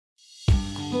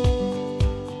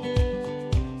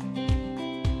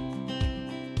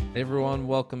Hey everyone,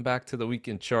 welcome back to the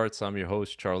Weekend Charts. I'm your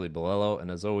host, Charlie Bilello,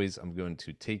 and as always, I'm going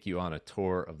to take you on a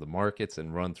tour of the markets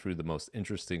and run through the most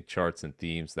interesting charts and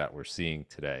themes that we're seeing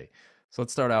today. So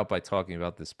let's start out by talking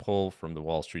about this poll from the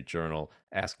Wall Street Journal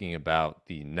asking about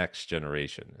the next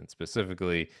generation. And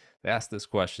specifically, they asked this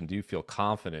question: do you feel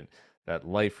confident that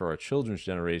life for our children's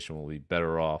generation will be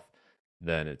better off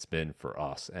than it's been for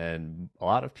us? And a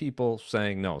lot of people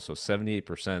saying no. So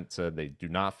 78% said they do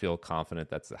not feel confident.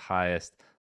 That's the highest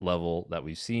level that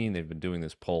we've seen. They've been doing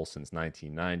this poll since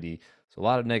 1990. So a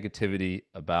lot of negativity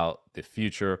about the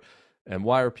future. And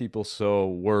why are people so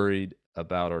worried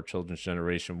about our children's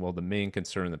generation? Well, the main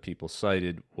concern that people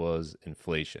cited was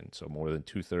inflation. So more than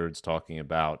two-thirds talking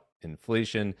about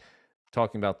inflation,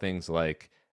 talking about things like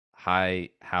high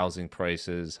housing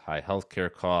prices, high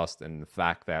healthcare costs, and the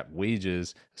fact that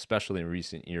wages, especially in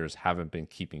recent years, haven't been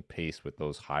keeping pace with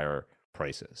those higher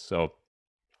prices. So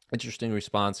interesting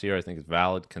response here. I think it's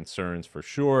valid concerns for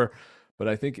sure, but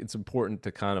I think it's important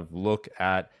to kind of look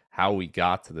at how we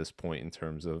got to this point in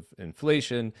terms of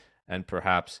inflation and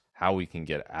perhaps how we can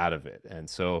get out of it. And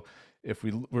so, if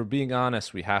we're being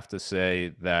honest, we have to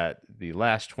say that the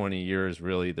last 20 years,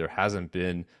 really, there hasn't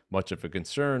been much of a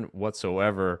concern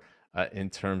whatsoever in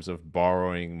terms of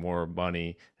borrowing more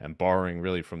money and borrowing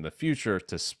really from the future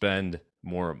to spend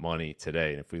more money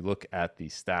today. And if we look at the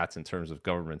stats in terms of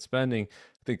government spending,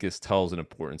 I think this tells an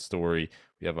important story.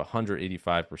 We have a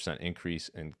 185% increase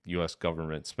in US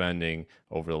government spending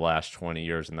over the last 20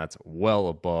 years, and that's well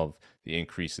above the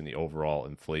increase in the overall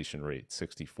inflation rate,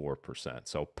 64%.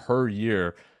 So per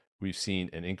year, we've seen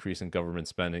an increase in government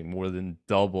spending more than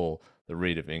double the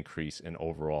rate of increase in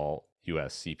overall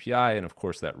US CPI. And of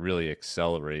course, that really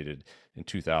accelerated in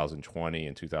 2020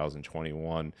 and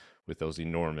 2021 with those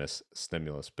enormous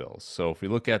stimulus bills. So if we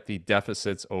look at the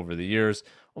deficits over the years,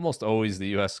 almost always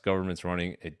the US government's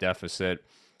running a deficit.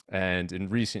 And in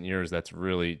recent years, that's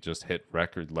really just hit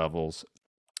record levels.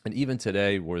 And even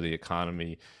today, where the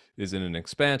economy is in an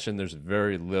expansion, there's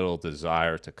very little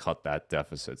desire to cut that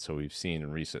deficit. So we've seen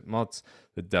in recent months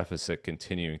the deficit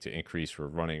continuing to increase. We're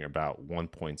running about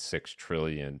 1.6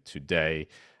 trillion today,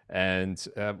 and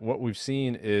what we've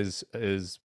seen is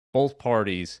both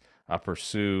parties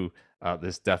pursue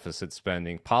this deficit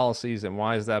spending policies. And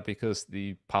why is that? Because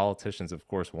the politicians, of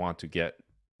course, want to get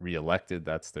reelected.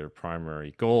 That's their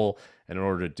primary goal. And in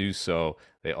order to do so,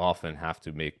 they often have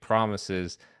to make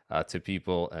promises to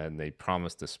people, and they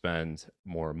promise to spend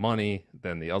more money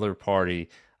than the other party,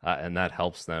 and that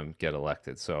helps them get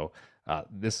elected. So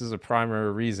this is a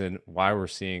primary reason why we're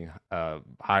seeing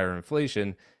higher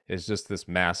inflation is just this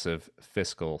massive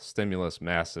fiscal stimulus,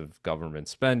 massive government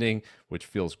spending, which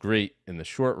feels great in the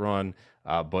short run,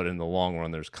 but in the long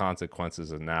run, there's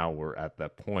consequences. And now we're at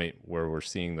that point where we're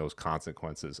seeing those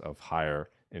consequences of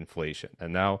higher inflation.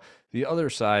 And now the other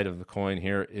side of the coin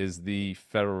here is the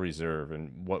Federal Reserve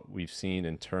and what we've seen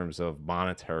in terms of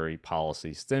monetary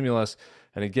policy stimulus.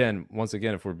 And again, once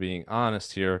again, if we're being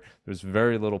honest here, there's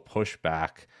very little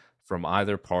pushback from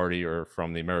either party or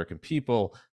from the American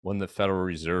people when the Federal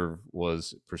Reserve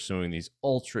was pursuing these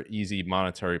ultra easy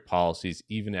monetary policies,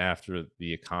 even after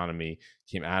the economy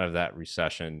came out of that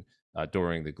recession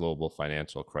during the global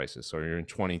financial crisis. So you're in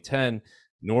 2010.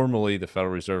 Normally, the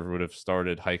Federal Reserve would have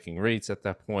started hiking rates at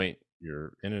that point.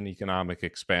 You're in an economic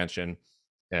expansion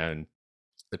and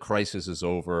the crisis is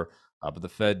over. But the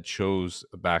Fed chose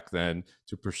back then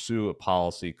to pursue a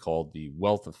policy called the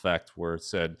wealth effect, where it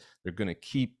said they're going to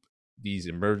keep these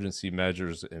emergency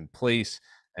measures in place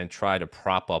and try to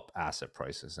prop up asset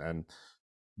prices. And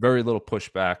very little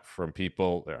pushback from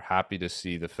people. They're happy to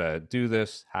see the Fed do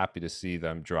this, happy to see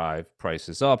them drive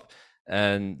prices up.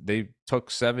 And they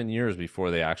took 7 years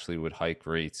before they actually would hike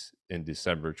rates in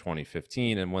December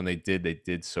 2015. And when they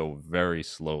did so very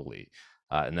slowly.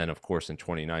 And then, of course, in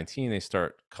 2019, they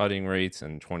start cutting rates,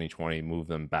 and 2020 moved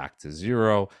them back to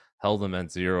zero, held them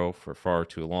at zero for far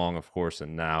too long, of course.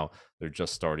 And now they're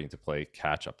just starting to play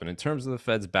catch up. And in terms of the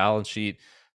Fed's balance sheet,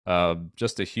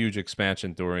 just a huge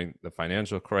expansion during the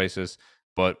financial crisis.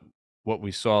 But what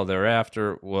we saw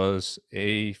thereafter was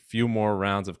a few more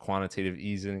rounds of quantitative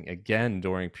easing, again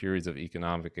during periods of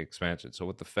economic expansion. So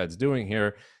what the Fed's doing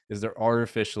here is they're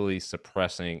artificially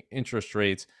suppressing interest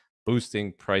rates,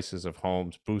 boosting prices of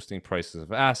homes, boosting prices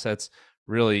of assets.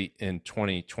 Really, in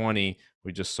 2020,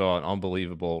 we just saw an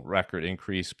unbelievable record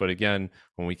increase. But again,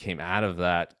 when we came out of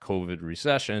that COVID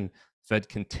recession, Fed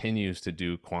continues to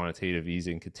do quantitative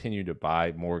easing, continue to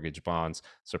buy mortgage bonds,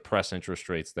 suppress interest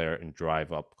rates there, and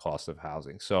drive up cost of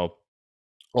housing. So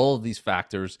all of these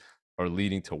factors are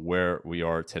leading to where we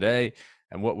are today.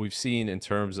 And what we've seen in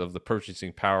terms of the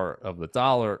purchasing power of the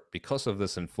dollar because of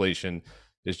this inflation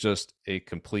is just a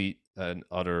complete and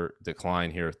utter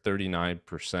decline here,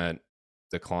 39%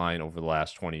 decline over the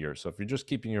last 20 years. So if you're just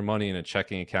keeping your money in a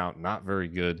checking account, not very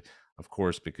good, of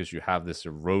course, because you have this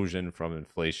erosion from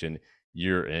inflation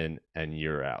year in and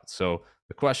year out. So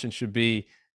the question should be,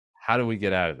 how do we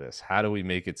get out of this? How do we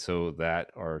make it so that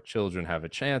our children have a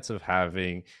chance of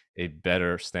having a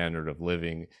better standard of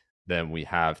living than we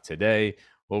have today?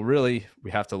 Well, really,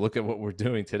 we have to look at what we're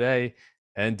doing today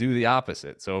and do the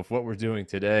opposite. So if what we're doing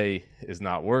today is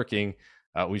not working,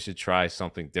 we should try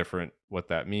something different. What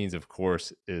that means, of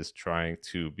course, is trying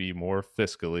to be more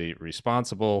fiscally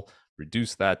responsible,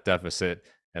 reduce that deficit,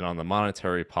 and on the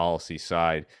monetary policy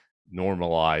side,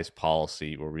 normalize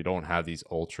policy where we don't have these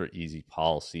ultra easy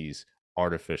policies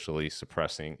artificially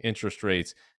suppressing interest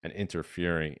rates and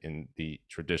interfering in the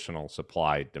traditional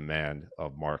supply demand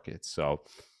of markets. So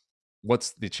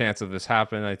what's the chance of this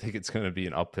happening? I think it's going to be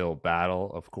an uphill battle,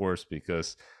 of course,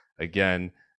 because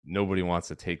again, nobody wants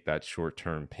to take that short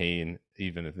term pain,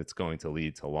 even if it's going to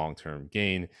lead to long term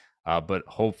gain. But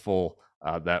hopeful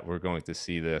that we're going to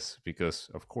see this because,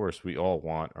 of course, we all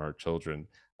want our children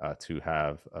to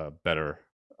have a better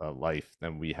life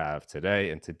than we have today.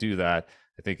 And to do that,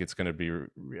 I think it's going to be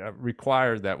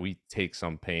required that we take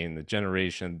some pain. The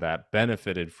generation that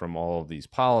benefited from all of these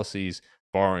policies,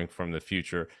 borrowing from the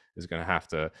future, is going to have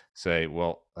to say,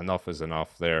 well, enough is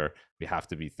enough there. We have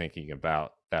to be thinking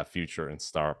about that future and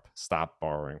stop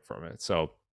borrowing from it.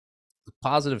 So the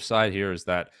positive side here is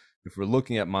that if we're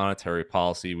looking at monetary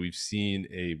policy, we've seen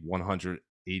a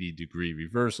 180-degree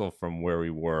reversal from where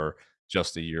we were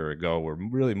just a year ago. We're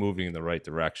really moving in the right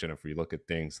direction if we look at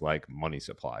things like money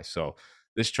supply. So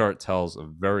this chart tells a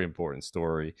very important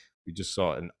story. We just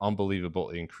saw an unbelievable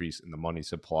increase in the money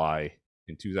supply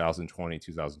in 2020,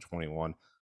 2021,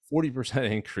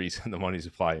 40% increase in the money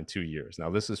supply in 2 years. Now,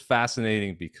 this is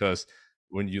fascinating because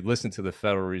when you listen to the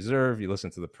Federal Reserve, you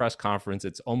listen to the press conference,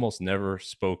 it's almost never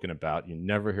spoken about. You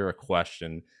never hear a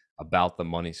question about the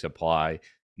money supply.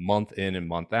 Month in and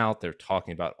month out, they're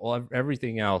talking about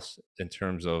everything else in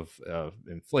terms of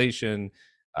inflation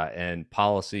and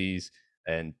policies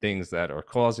and things that are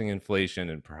causing inflation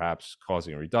and perhaps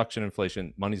causing a reduction in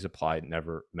inflation. Money supply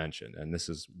never mentioned. And this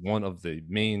is one of the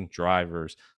main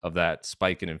drivers of that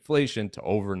spike in inflation to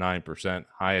over 9%,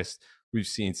 highest we've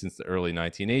seen since the early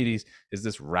 1980s, is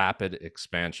this rapid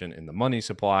expansion in the money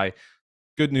supply.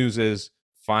 Good news is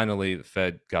finally the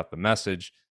Fed got the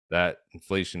message that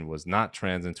inflation was not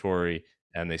transitory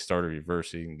and they started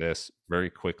reversing this very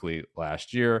quickly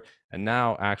last year. And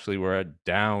now actually we're at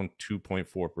down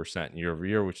 2.4% year over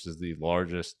year, which is the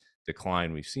largest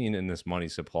decline we've seen in this money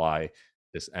supply,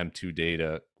 this M2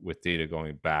 data, with data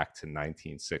going back to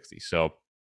 1960. So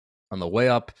on the way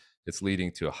up, it's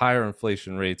leading to higher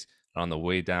inflation rates. On the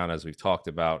way down, as we've talked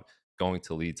about, going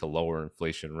to lead to lower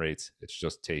inflation rates. It's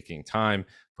just taking time,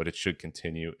 but it should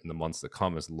continue in the months to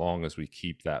come as long as we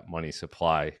keep that money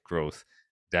supply growth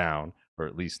down, or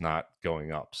at least not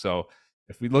going up. So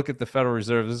if we look at the Federal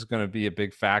Reserve, this is going to be a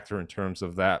big factor in terms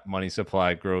of that money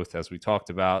supply growth. As we talked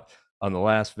about on the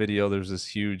last video, there's this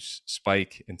huge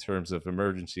spike in terms of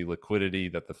emergency liquidity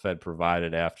that the Fed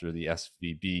provided after the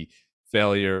SVB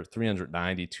failure,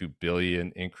 392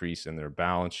 billion increase in their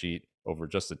balance sheet over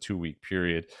just a 2-week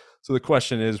period. So the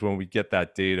question is, when we get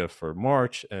that data for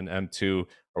March and M2,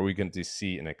 are we going to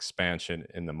see an expansion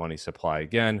in the money supply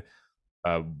again?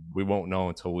 We won't know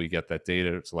until we get that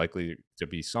data. It's likely to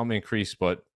be some increase,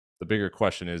 but the bigger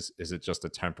question is it just a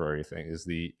temporary thing? Is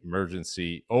the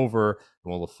emergency over?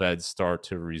 And will the Fed start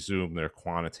to resume their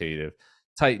quantitative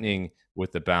tightening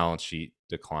with the balance sheet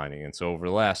declining? And so over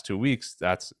the last 2 weeks,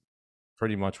 that's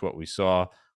pretty much what we saw.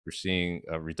 We're seeing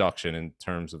a reduction in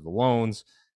terms of the loans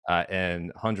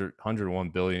and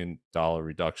 $101 billion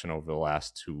reduction over the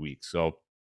last 2 weeks. So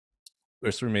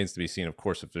this remains to be seen. Of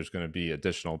course, if there's going to be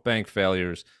additional bank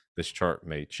failures, this chart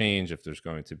may change. If there's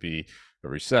going to be a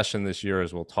recession this year,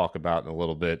 as we'll talk about in a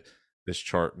little bit, this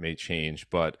chart may change.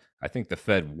 But I think the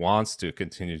Fed wants to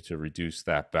continue to reduce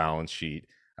that balance sheet.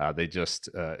 They just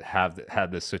have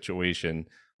had this situation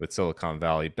with Silicon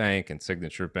Valley Bank and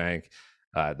Signature Bank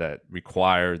that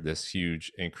required this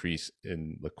huge increase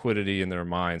in liquidity in their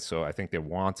minds. So I think they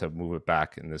want to move it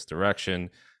back in this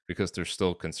direction because they're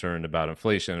still concerned about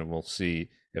inflation, and we'll see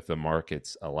if the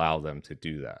markets allow them to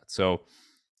do that. So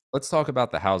let's talk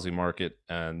about the housing market,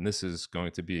 and this is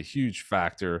going to be a huge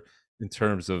factor in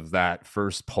terms of that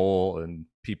first poll, and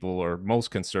people are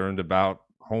most concerned about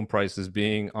home prices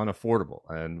being unaffordable,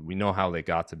 and we know how they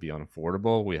got to be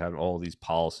unaffordable. We had all these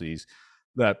policies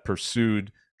that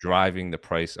pursued driving the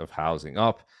price of housing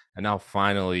up, And now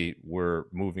finally, we're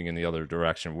moving in the other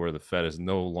direction where the Fed is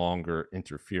no longer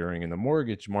interfering in the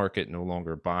mortgage market, no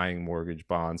longer buying mortgage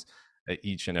bonds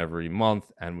each and every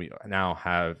month. And we now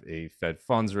have a Fed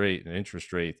funds rate and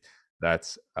interest rate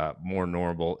that's more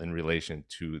normal in relation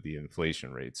to the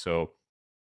inflation rate. So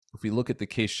if we look at the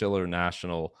Case-Shiller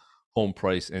National Home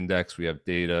Price Index, we have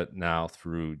data now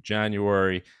through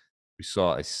January. We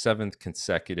saw a seventh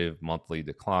consecutive monthly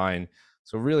decline.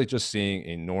 So really just seeing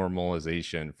a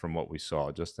normalization from what we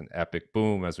saw, just an epic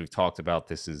boom. As we've talked about,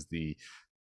 this is the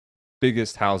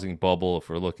biggest housing bubble if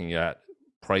we're looking at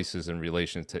prices in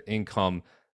relation to income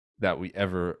that we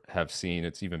ever have seen.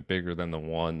 It's even bigger than the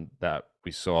one that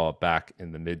we saw back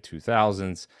in the mid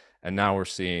 2000s. And now we're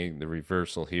seeing the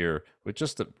reversal here with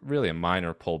just really a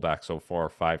minor pullback so far,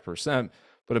 5%,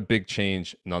 but a big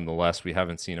change nonetheless. We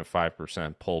haven't seen a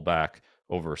 5% pullback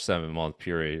over a 7 month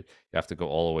period. You have to go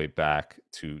all the way back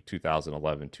to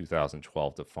 2011,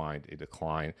 2012 to find a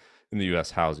decline in the US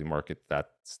housing market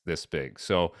that's this big.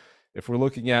 So if we're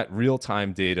looking at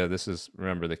real-time data, this is,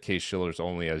 remember, the Case-Shiller's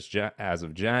only as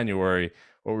of January.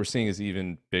 What we're seeing is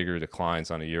even bigger declines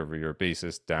on a year-over-year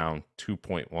basis, down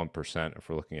 2.1%. If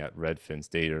we're looking at Redfin's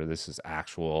data, this is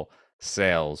actual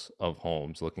sales of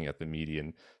homes, looking at the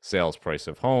median sales price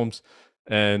of homes.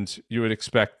 And you would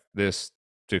expect this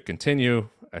to continue,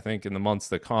 I think, in the months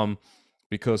to come,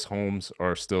 because homes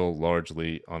are still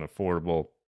largely unaffordable.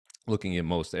 Looking at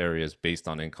most areas based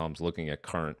on incomes, looking at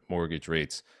current mortgage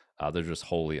rates, they're just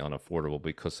wholly unaffordable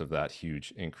because of that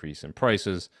huge increase in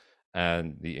prices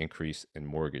and the increase in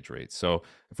mortgage rates. So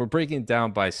if we're breaking it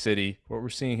down by city, what we're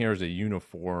seeing here is a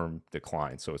uniform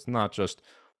decline. So it's not just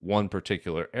one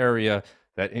particular area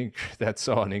that that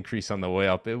saw an increase on the way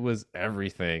up. It was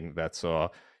everything that saw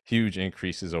huge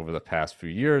increases over the past few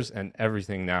years, and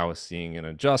everything now is seeing an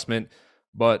adjustment.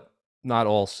 But not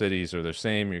all cities are the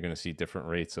same. You're going to see different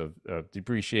rates of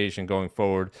depreciation going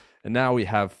forward. And now we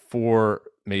have four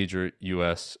major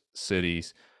US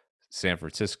cities: San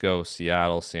Francisco,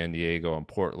 Seattle, San Diego, and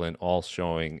Portland, all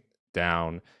showing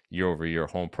down year over year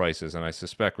home prices. And I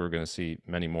suspect we're going to see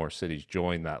many more cities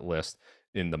join that list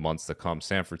in the months to come.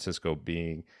 San Francisco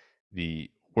being the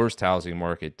worst housing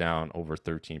market, down over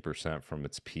 13% from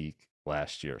its peak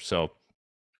last year. So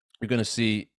you're going to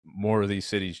see more of these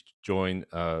cities join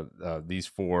these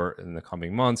four in the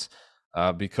coming months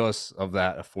because of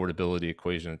that affordability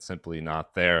equation. It's simply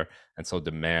not there. And so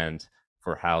demand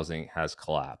for housing has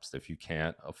collapsed. If you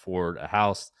can't afford a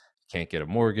house, you can't get a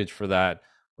mortgage for that,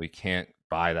 we can't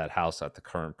buy that house at the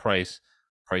current price,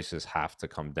 prices have to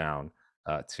come down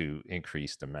to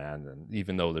increase demand. And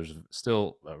even though there's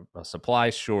still a supply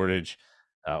shortage,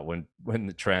 when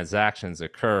the transactions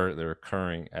occur, they're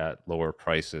occurring at lower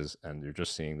prices, and you're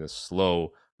just seeing this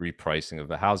slow repricing of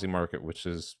the housing market, which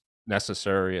is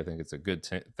necessary. I think it's a good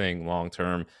thing long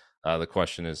term. The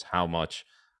question is, how much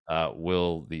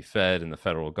will the Fed and the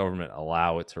federal government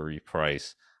allow it to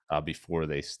reprice before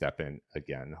they step in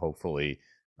again? Hopefully,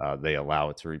 they allow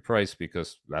it to reprice,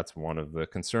 because that's one of the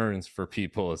concerns for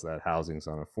people, is that housing's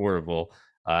unaffordable,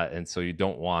 and so you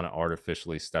don't want to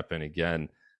artificially step in again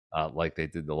like they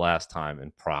did the last time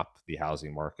and prop the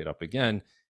housing market up again.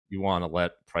 You want to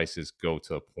let prices go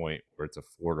to a point where it's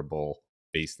affordable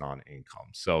based on income.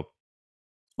 So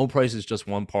home price is just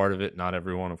one part of it. Not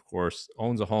everyone, of course,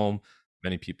 owns a home.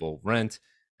 Many people rent.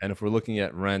 And if we're looking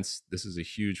at rents, this is a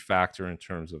huge factor in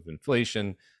terms of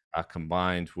inflation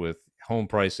combined with home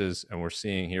prices. And we're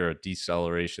seeing here a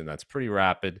deceleration that's pretty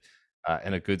rapid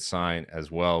and a good sign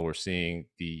as well. We're seeing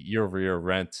the year over year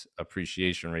rent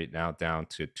appreciation rate now down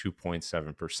to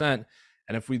 2.7%.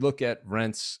 And if we look at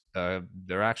rents,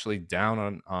 they're actually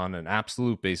down on an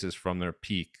absolute basis from their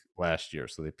peak last year.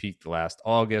 So they peaked last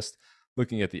August,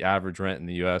 looking at the average rent in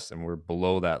the US, and we're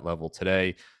below that level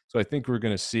today. So I think we're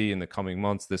going to see in the coming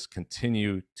months this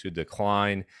continue to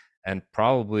decline and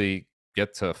probably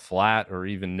get to flat or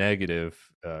even negative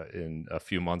in a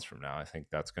few months from now. I think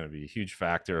that's going to be a huge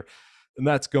factor. And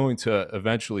that's going to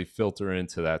eventually filter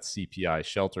into that CPI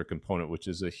shelter component, which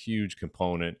is a huge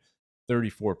component,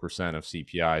 34% of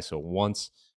CPI. So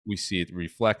once we see it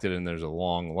reflected, and there's a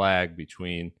long lag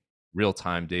between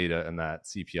real-time data and that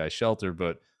CPI shelter,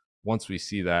 but once we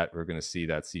see that, we're going to see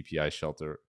that CPI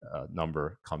shelter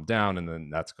number come down, and then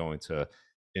that's going to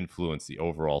influence the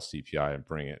overall CPI and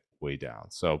bring it way down.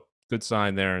 So good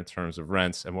sign there in terms of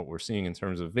rents, and what we're seeing in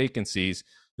terms of vacancies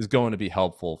is going to be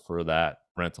helpful for that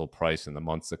rental price in the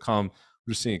months to come.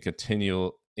 We're seeing a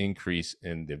continual increase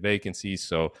in the vacancies.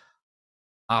 So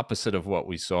opposite of what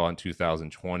we saw in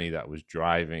 2020 that was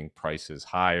driving prices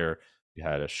higher, You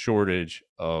had a shortage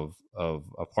of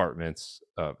apartments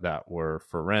that were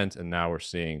for rent, and now we're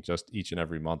seeing just each and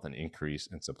every month an increase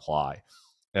in supply.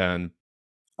 And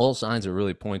all signs are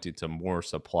really pointing to more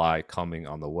supply coming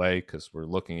on the way because we're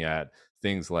looking at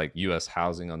things like U.S.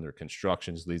 housing under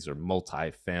constructions. These are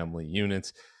multi-family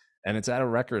units, and it's at a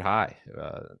record high.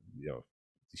 You know,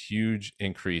 huge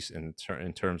increase in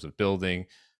terms of building,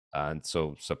 and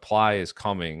so supply is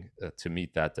coming to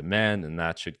meet that demand, and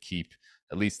that should keep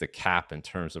at least the cap in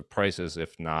terms of prices,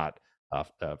 if not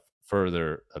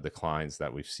further declines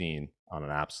that we've seen on an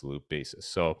absolute basis.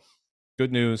 So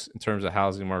good news in terms of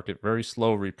housing market, very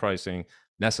slow repricing,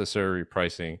 necessary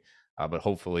repricing, but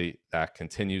hopefully that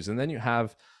continues. And then you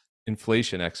have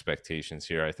inflation expectations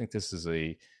here. I think this is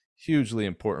a hugely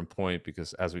important point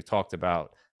because, as we talked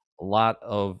about, a lot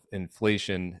of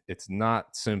inflation, it's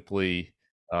not simply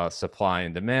a supply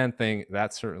and demand thing.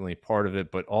 That's certainly part of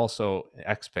it, but also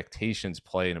expectations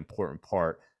play an important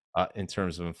part in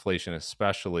terms of inflation,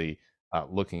 especially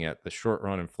looking at the short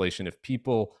run inflation. If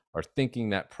people are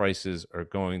thinking that prices are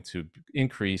going to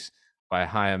increase by a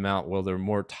high amount, well, they're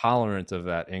more tolerant of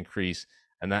that increase,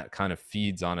 and that kind of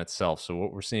feeds on itself. So,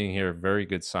 what we're seeing here, very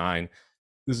good sign.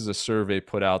 This is a survey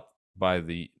put out by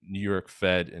the New York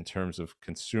Fed in terms of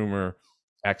consumer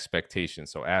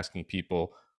expectations. So, asking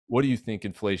people, what do you think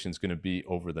inflation is going to be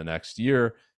over the next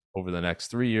year, over the next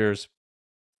 3 years?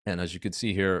 And as you can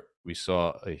see here, we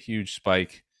saw a huge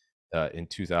spike in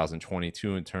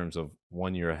 2022 in terms of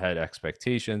 1 year ahead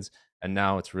expectations. And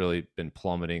now it's really been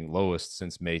plummeting, lowest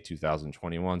since May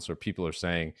 2021. So people are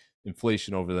saying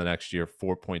inflation over the next year,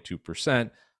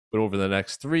 4.2%. But over the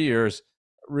next 3 years,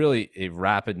 really a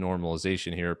rapid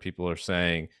normalization here. People are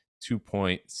saying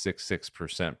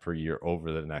 2.66% per year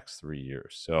over the next 3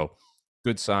 years. So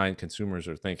good sign. Consumers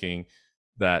are thinking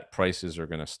that prices are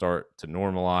going to start to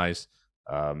normalize,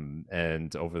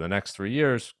 and over the next 3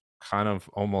 years, kind of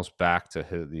almost back to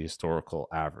the historical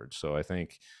average. So I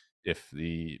think if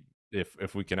we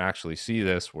can actually see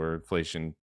this, where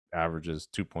inflation averages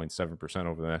 2.7%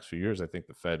 over the next few years, I think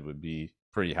the Fed would be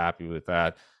pretty happy with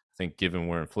that. I think given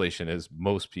where inflation is,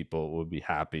 most people would be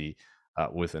happy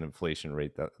with an inflation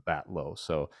rate that low.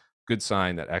 So good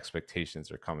sign that expectations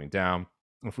are coming down.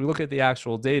 If we look at the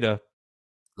actual data,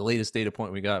 the latest data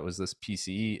point we got was this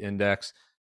PCE index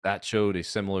that showed a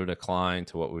similar decline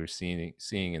to what we were seeing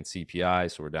in CPI.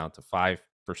 So we're down to 5%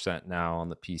 now on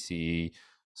the PCE.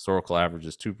 Historical average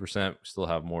is 2%. We still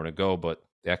have more to go, but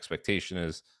the expectation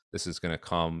is this is going to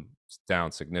come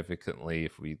down significantly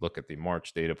if we look at the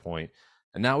March data point.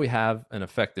 And now we have an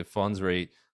effective funds rate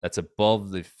that's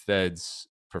above the Fed's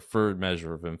preferred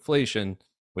measure of inflation,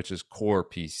 which is core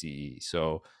PCE.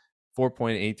 So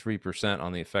 4.83%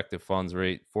 on the effective funds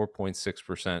rate,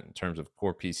 4.6% in terms of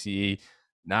core PCE.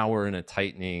 Now we're in a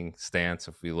tightening stance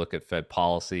if we look at Fed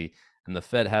policy, and the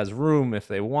Fed has room if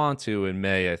they want to in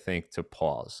May, I think, to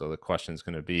pause. So the question is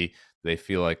going to be, do they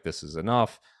feel like this is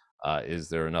enough? Is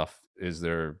there enough? Is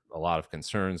there a lot of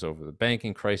concerns over the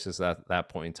banking crisis at that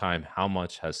point in time? How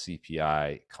much has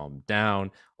CPI come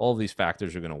down? All of these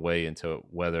factors are going to weigh into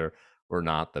whether or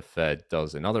not the Fed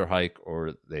does another hike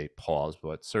or they pause.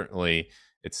 But certainly,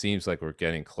 it seems like we're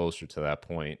getting closer to that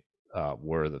point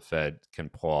where the Fed can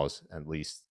pause and at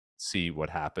least see what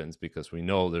happens, because we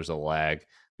know there's a lag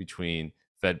between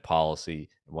Fed policy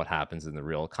and what happens in the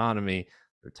real economy.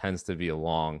 There tends to be a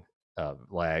long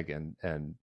lag,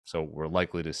 and so we're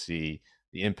likely to see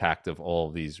the impact of all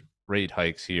of these rate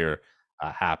hikes here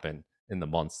happen in the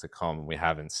months to come. And we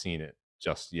haven't seen it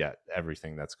just yet,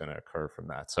 everything that's going to occur from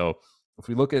that. So if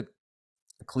we look at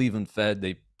the Cleveland Fed,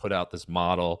 they put out this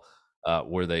model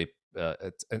where they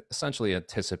essentially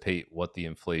anticipate what the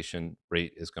inflation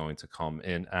rate is going to come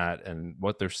in at, and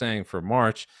what they're saying for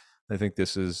March. I think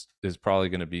this is probably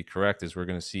going to be correct. Is we're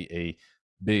going to see a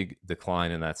big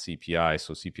decline in that CPI.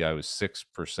 So CPI was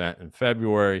 6% in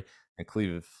February, and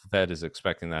Cleveland Fed is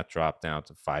expecting that drop down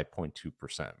to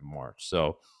 5.2% in March.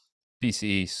 So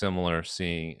PCE similar,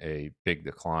 seeing a big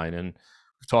decline. And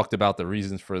we've talked about the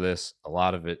reasons for this. A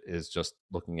lot of it is just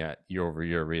looking at year over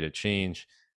year rate of change.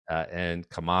 And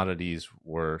commodities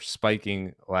were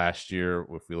spiking last year.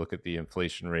 If we look at the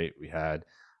inflation rate, we had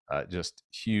just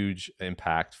huge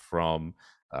impact from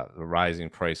the rising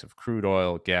price of crude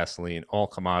oil, gasoline. All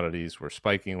commodities were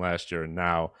spiking last year, and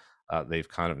now they've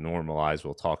kind of normalized.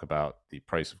 We'll talk about the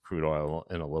price of crude oil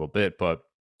in a little bit, but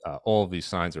all of these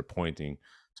signs are pointing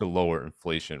to lower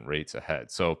inflation rates ahead.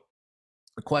 So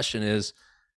the question is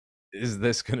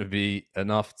this going to be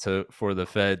enough for the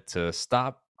Fed to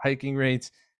stop hiking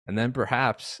rates? And then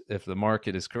perhaps, if the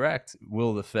market is correct,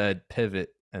 will the Fed pivot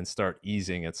and start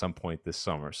easing at some point this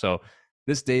summer? So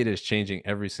this data is changing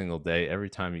every single day. Every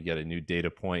time you get a new data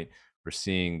point, we're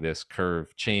seeing this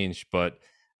curve change. But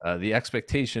the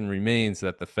expectation remains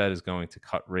that the Fed is going to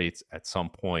cut rates at some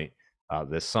point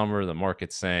this summer. The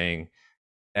market's saying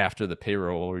after the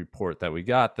payroll report that we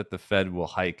got that the Fed will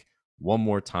hike one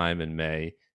more time in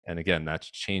May. And again, that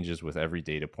changes with every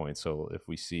data point. So if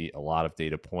we see a lot of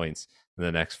data points in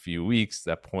the next few weeks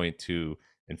that point to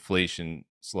inflation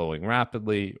slowing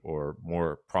rapidly or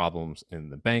more problems in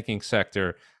the banking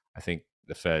sector, I think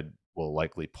the Fed will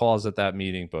likely pause at that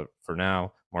meeting. But for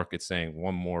now, market's saying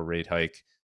one more rate hike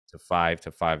to 5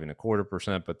 to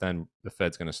 5.25%. But then the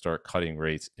Fed's going to start cutting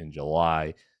rates in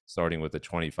July, starting with a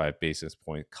 25 basis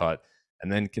point cut,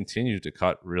 and then continue to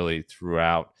cut really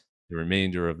throughout the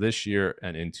remainder of this year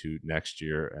and into next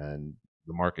year. And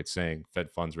the market's saying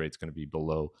Fed funds rate is going to be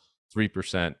below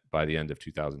 3% by the end of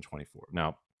 2024.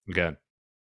 Now, again,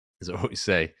 as I always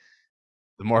say,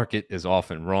 the market is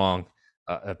often wrong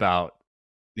about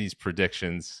these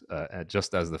predictions,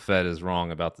 just as the Fed is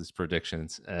wrong about these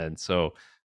predictions. And so,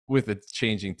 with the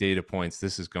changing data points,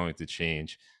 this is going to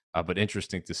change. But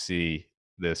interesting to see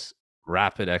this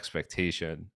rapid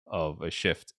expectation of a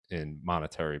shift in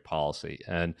monetary policy.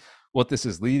 And what this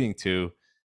is leading to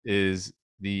is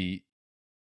the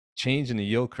change in the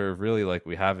yield curve, really like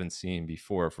we haven't seen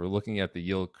before. If we're looking at the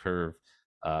yield curve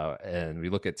and we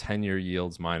look at 10-year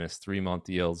yields minus 3-month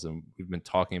yields, and we've been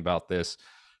talking about this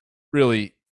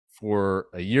really for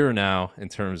a year now in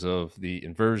terms of the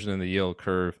inversion in the yield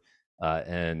curve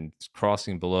and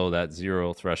crossing below that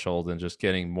zero threshold and just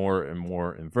getting more and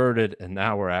more inverted. And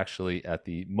now we're actually at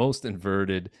the most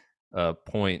inverted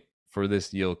point for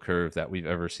this yield curve that we've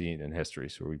ever seen in history.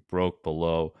 So we broke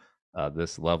below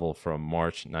this level from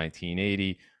March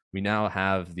 1980. We now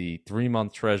have the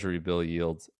 3-month Treasury bill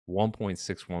yields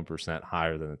 1.61%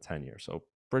 higher than the 10-year. So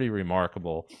pretty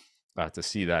remarkable to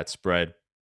see that spread.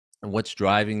 And what's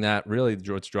driving that? Really,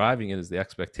 what's driving it is the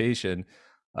expectation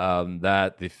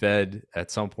that the Fed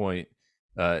at some point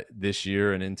this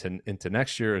year and into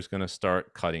next year is going to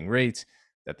start cutting rates,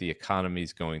 that the economy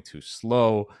is going to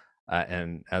slow.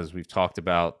 And as we've talked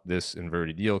about, this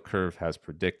inverted yield curve has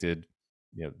predicted,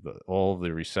 all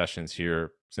the recessions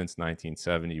here since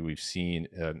 1970. We've seen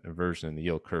an inversion in the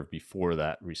yield curve before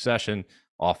that recession.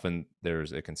 Often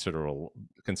there's a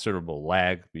considerable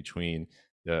lag between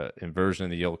the inversion in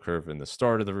the yield curve and the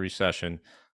start of the recession.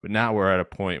 But now we're at a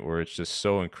point where it's just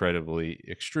so incredibly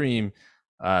extreme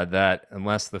that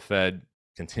unless the Fed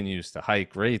continues to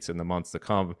hike rates in the months to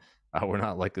come, we're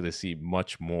not likely to see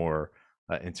much more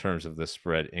in terms of the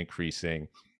spread increasing.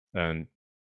 And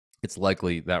it's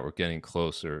likely that we're getting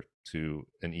closer to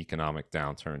an economic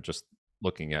downturn. Just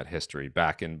looking at history,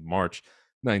 back in March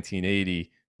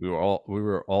 1980, we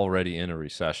were already in a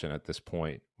recession at this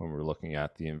point when we're looking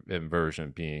at the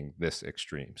inversion being this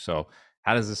extreme. So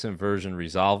how does this inversion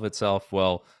resolve itself?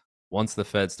 Well, once the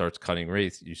Fed starts cutting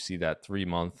rates, you see that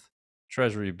 3-month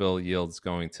Treasury bill yields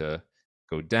going to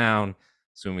go down,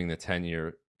 assuming the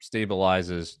 10-year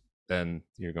stabilizes. Then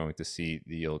you're going to see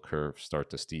the yield curve start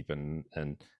to steepen.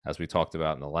 And as we talked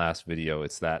about in the last video,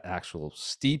 it's that actual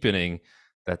steepening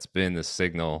that's been the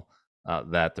signal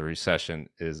that the recession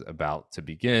is about to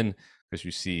begin, because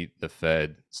you see the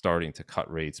Fed starting to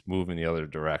cut rates, move in the other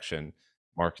direction,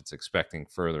 markets expecting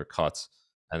further cuts,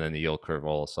 and then the yield curve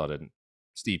all of a sudden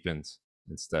steepens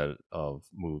instead of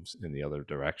moves in the other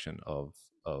direction of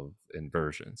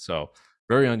inversion. So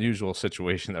very unusual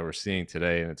situation that we're seeing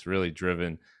today, and it's really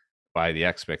driven by the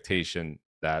expectation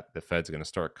that the Fed's going to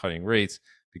start cutting rates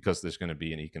because there's going to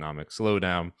be an economic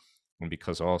slowdown and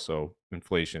because also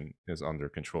inflation is under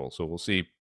control. So we'll see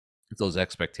if those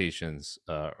expectations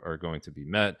are going to be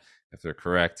met. If they're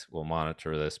correct, we'll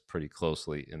monitor this pretty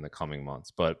closely in the coming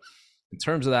months. But in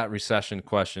terms of that recession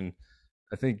question,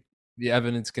 I think the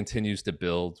evidence continues to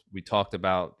build. We talked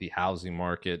about the housing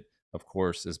market, of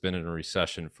course, has been in a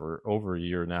recession for over a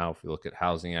year now. If we look at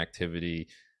housing activity,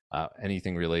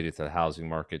 anything related to the housing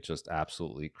market just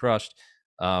absolutely crushed.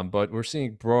 But we're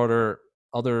seeing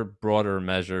other broader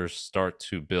measures start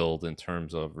to build in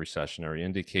terms of recessionary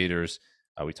indicators.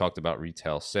 We talked about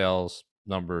retail sales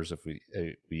numbers. If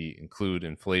we include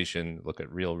inflation, look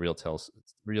at real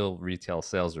retail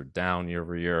sales are down year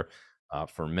over year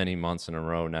for many months in a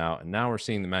row now. And now we're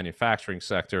seeing the manufacturing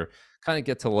sector kind of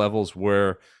get to levels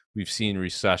where we've seen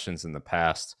recessions in the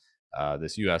past.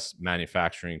 This U.S.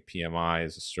 manufacturing PMI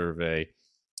is a survey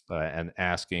and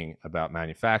asking about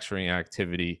manufacturing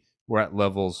activity. We're at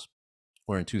levels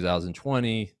where in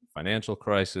 2020, financial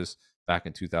crisis, back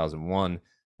in 2001,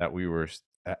 that we were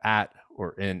at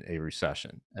or in a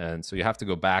recession. And so you have to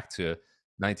go back to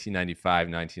 1995,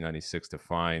 1996 to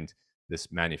find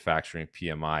this manufacturing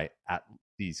PMI at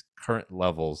these current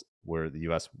levels where the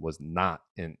US was not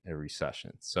in a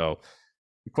recession. So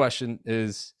the question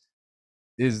is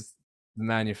the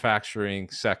manufacturing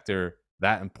sector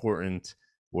that important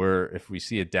where if we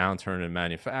see a downturn in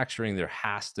manufacturing, there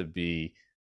has to be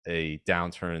a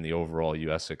downturn in the overall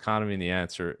US economy? And the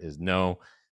answer is no.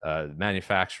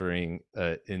 Manufacturing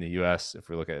in the US, if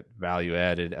we look at value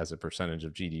added as a percentage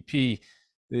of GDP,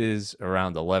 is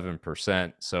around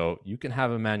 11%. So you can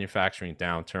have a manufacturing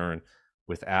downturn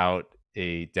without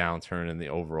a downturn in the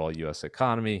overall US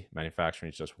economy.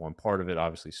 Manufacturing is just one part of it.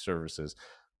 Obviously, services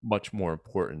much more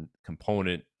important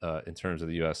component in terms of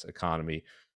the U.S. economy.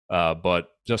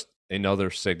 But just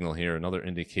another signal here, another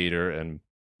indicator. And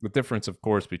the difference, of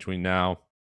course, between now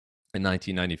and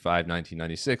 1995,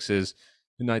 1996 is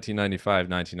in 1995,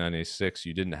 1996,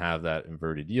 you didn't have that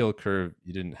inverted yield curve.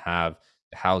 You didn't have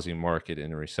the housing market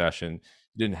in a recession.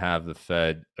 You didn't have the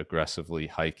Fed aggressively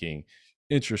hiking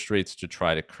interest rates to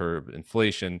try to curb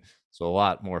inflation. So a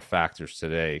lot more factors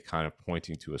today kind of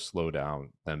pointing to a slowdown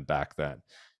than back then.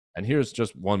 And here's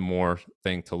just one more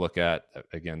thing to look at,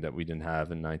 again, that we didn't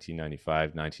have in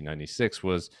 1995, 1996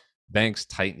 was banks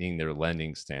tightening their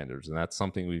lending standards. And that's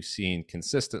something we've seen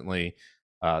consistently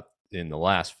in the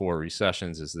last 4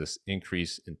 recessions is this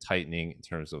increase in tightening in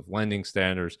terms of lending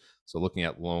standards. So looking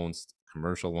at loans,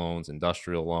 commercial loans,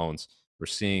 industrial loans, we're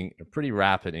seeing a pretty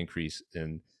rapid increase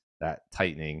in that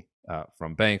tightening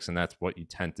from banks. And that's what you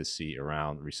tend to see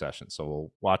around recession. So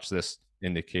we'll watch this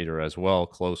indicator as well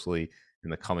closely in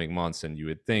the coming months. And you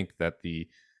would think that the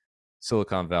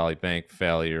Silicon Valley Bank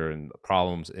failure and the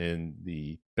problems in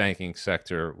the banking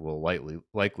sector will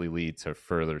likely lead to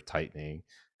further tightening,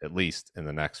 at least in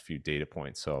the next few data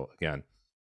points. So again,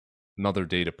 another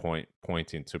data point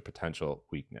pointing to potential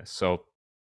weakness. So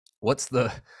what's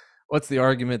the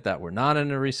argument that we're not in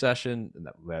a recession, and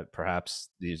that perhaps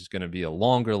there's going to be a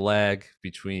longer lag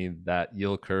between that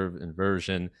yield curve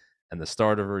inversion and the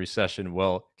start of a recession?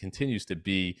 Well, continues to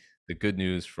be the good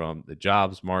news from the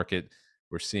jobs market.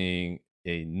 We're seeing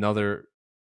another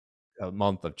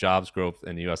month of jobs growth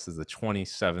in the U.S. This is the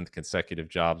 27th consecutive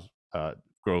jobs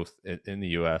growth in the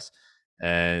U.S.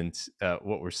 And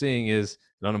what we're seeing is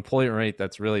an unemployment rate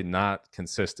that's really not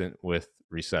consistent with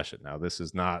recession. Now, this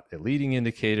is not a leading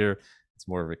indicator. It's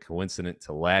more of a coincident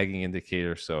to lagging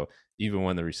indicator. So even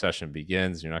when the recession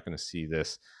begins, you're not going to see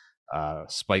this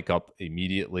spike up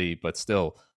immediately, but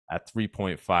still at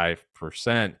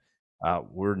 3.5%,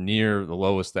 we're near the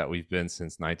lowest that we've been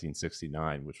since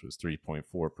 1969, which was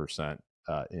 3.4%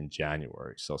 in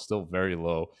January. So still very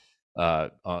low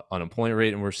unemployment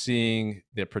rate. And we're seeing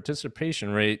the participation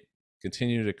rate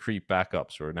continue to creep back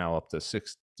up. So we're now up to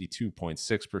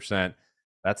 62.6%.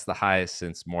 That's the highest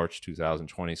since March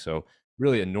 2020. So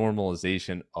really a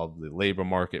normalization of the labor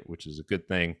market, which is a good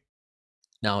thing.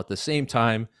 Now, at the same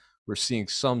time, we're seeing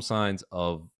some signs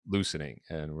of loosening,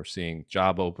 and we're seeing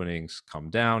job openings come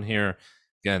down here.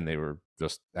 Again, they were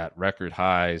just at record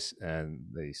highs and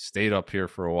they stayed up here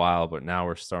for a while, but now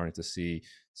we're starting to see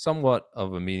somewhat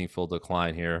of a meaningful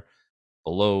decline here,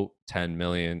 below 10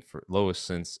 million, for lowest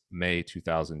since May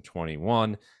 2021.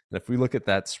 And if we look at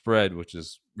that spread, which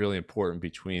is really important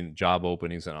between job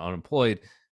openings and unemployed,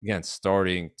 again,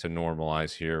 starting to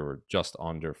normalize here. We're just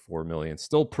under 4 million,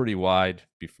 still pretty wide.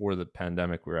 Before the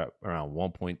pandemic, we're at around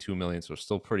 1.2 million, so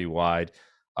still pretty wide.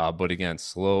 But again,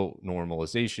 slow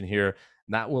normalization here.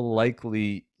 And that will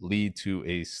likely lead to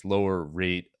a slower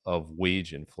rate of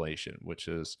wage inflation, which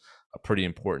is a pretty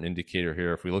important indicator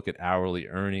here. If we look at hourly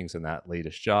earnings in that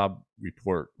latest job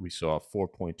report, we saw a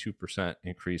 4.2%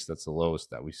 increase. That's the lowest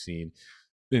that we've seen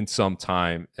in some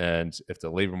time. And if the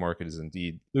labor market is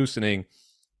indeed loosening,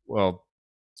 well,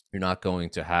 you're not going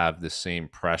to have the same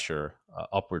pressure,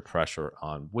 upward pressure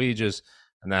on wages.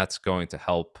 And that's going to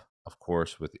help, of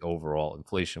course, with the overall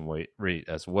inflation rate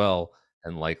as well,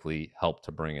 and likely help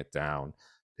to bring it down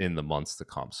in the months to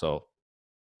come. So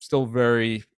still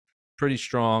pretty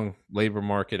strong labor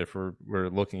market. If we're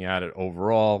looking at it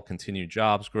overall, continued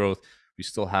jobs growth, we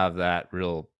still have that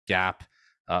real gap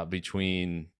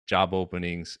between job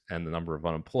openings and the number of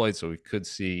unemployed. So we could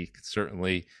see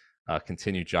certainly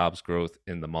continued jobs growth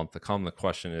in the month to come. The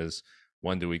question is,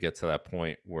 when do we get to that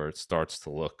point where it starts to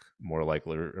look more like a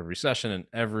recession? And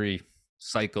every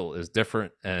cycle is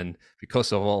different. And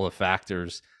because of all the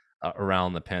factors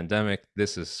around the pandemic,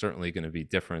 this is certainly going to be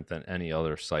different than any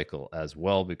other cycle as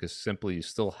well, because simply you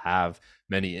still have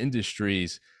many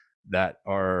industries that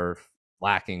are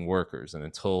lacking workers. And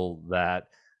until that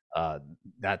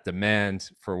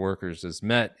demand for workers is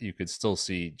met, you could still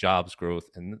see jobs growth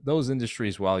in those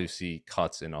industries while you see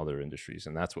cuts in other industries.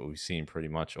 And that's what we've seen pretty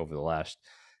much over the last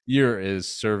year is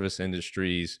service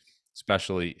industries,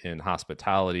 especially in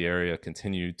hospitality area,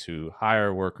 continue to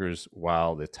hire workers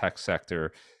while the tech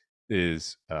sector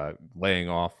is laying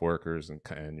off workers,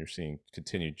 and you're seeing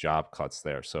continued job cuts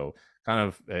there. So kind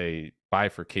of a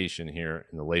bifurcation here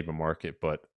in the labor market,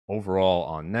 but overall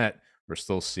on net, we're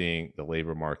still seeing the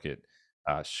labor market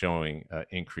showing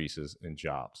increases in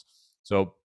jobs.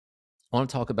 So I want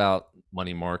to talk about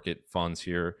money market funds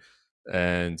here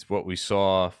and what we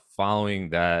saw following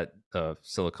that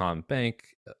Silicon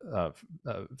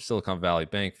Valley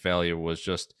Bank failure was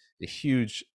just a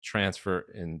huge transfer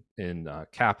in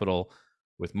capital,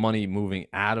 with money moving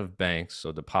out of banks.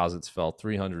 So deposits fell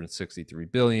 363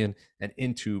 billion and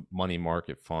into money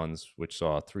market funds, which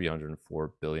saw a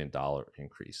 $304 billion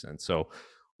increase. And so,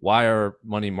 why are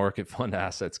money market fund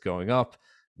assets going up?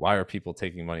 Why are people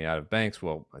taking money out of banks?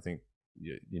 Well, I think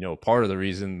part of the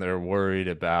reason they're worried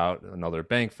about another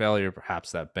bank failure,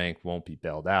 perhaps that bank won't be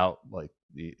bailed out like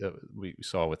we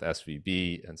saw with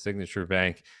SVB and Signature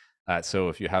Bank. So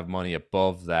if you have money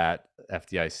above that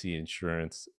FDIC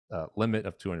insurance limit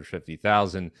of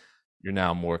 250,000, you're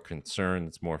now more concerned.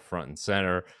 It's more front and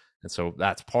center, and so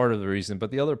that's part of the reason. But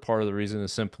the other part of the reason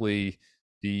is simply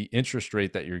the interest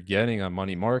rate that you're getting on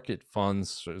money market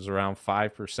funds is around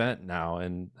 5% now.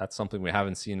 And that's something we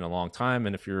haven't seen in a long time.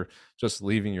 And if you're just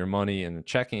leaving your money in a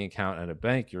checking account at a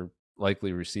bank, you're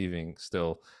likely receiving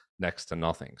still next to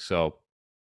nothing. So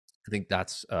I think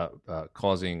that's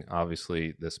causing,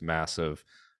 obviously, this massive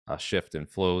shift in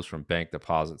flows from bank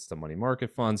deposits to money market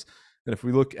funds. And if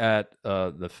we look at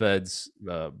the Fed's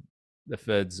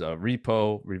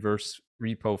reverse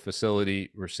repo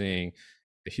facility, we're seeing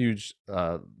a huge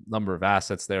number of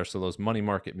assets there. So those money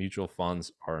market mutual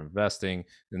funds are investing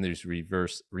in these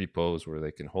reverse repos where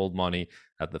they can hold money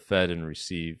at the Fed and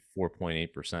receive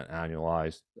 4.8%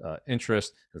 annualized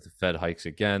interest. If the Fed hikes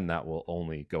again, that will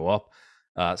only go up.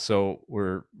 So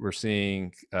we're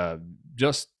seeing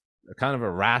just a kind of a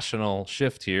rational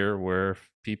shift here where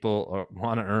people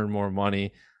want to earn more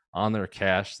money on their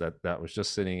cash that was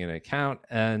just sitting in an account.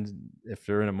 And if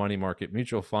they're in a money market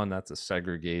mutual fund, that's a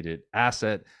segregated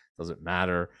asset. Doesn't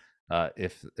matter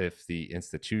if the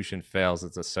institution fails,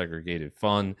 it's a segregated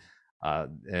fund.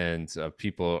 And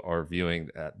people are viewing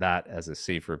that as a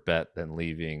safer bet than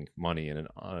leaving money in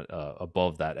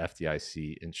above that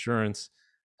FDIC insurance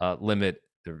limit.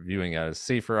 They're viewing it as a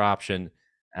safer option,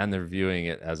 and they're viewing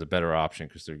it as a better option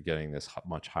because they're getting this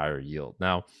much higher yield.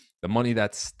 Now, the money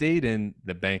that stayed in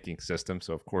the banking system,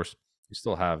 so of course you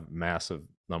still have massive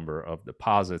number of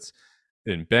deposits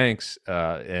in banks,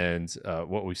 and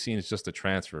what we've seen is just a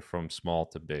transfer from small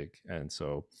to big, and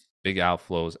so big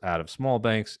outflows out of small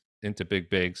banks into big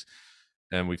bigs.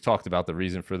 And we've talked about the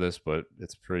reason for this, but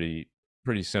it's pretty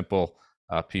simple.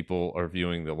 People are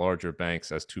viewing the larger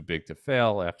banks as too big to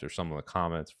fail after some of the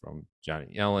comments from Janet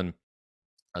Yellen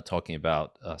talking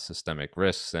about systemic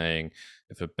risk, saying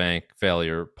if a bank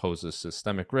failure poses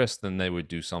systemic risk, then they would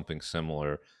do something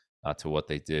similar to what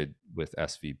they did with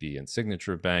SVB and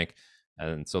Signature Bank.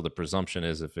 And so the presumption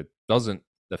is if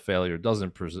the failure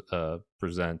doesn't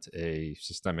present a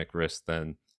systemic risk,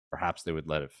 then perhaps they would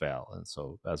let it fail. And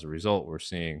so as a result, we're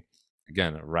seeing,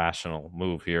 again, a rational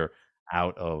move here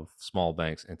out of small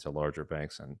banks into larger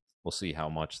banks. And we'll see how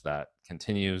much that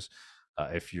continues.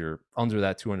 If you're under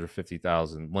that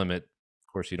 250,000 limit,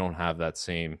 of course, you don't have that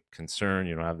same concern.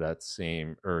 You don't have that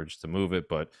same urge to move it.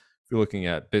 But if you're looking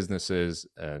at businesses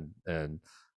and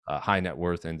high net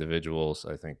worth individuals,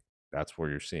 I think that's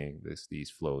where you're seeing these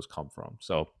flows come from.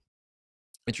 So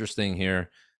interesting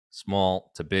here,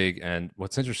 small to big. And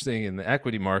what's interesting in the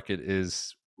equity market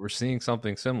is we're seeing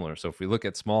something similar. So if we look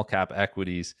at small cap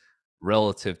equities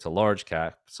relative to large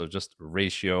cap, so just a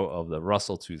ratio of the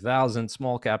Russell 2000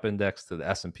 small cap index to the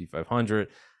S&P 500,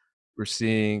 we're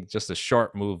seeing just a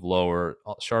sharp move lower,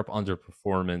 sharp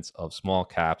underperformance of small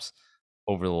caps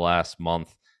over the last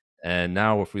month. And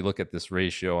now if we look at this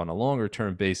ratio on a longer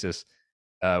term basis,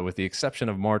 with the exception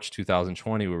of March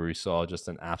 2020, where we saw just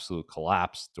an absolute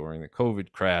collapse during the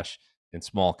COVID crash in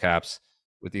small caps,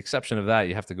 with the exception of that,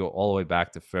 you have to go all the way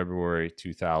back to February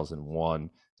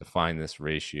 2001 to find this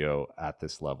ratio at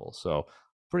this level. So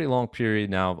pretty long period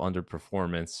now of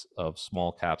underperformance of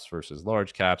small caps versus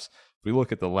large caps. If we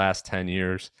look at the last 10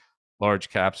 years, large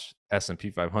caps,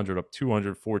 S&P 500 up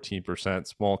 214%,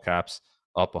 small caps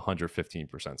up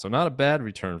 115%. So not a bad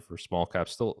return for small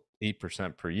caps, still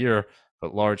 8% per year,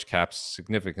 but large caps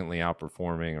significantly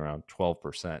outperforming, around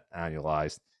 12%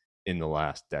 annualized in the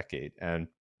last decade. And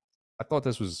I thought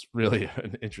this was really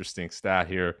an interesting stat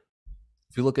here.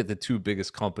 If you look at the two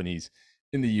biggest companies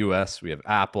in the US, we have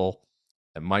Apple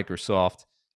and Microsoft.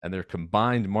 and their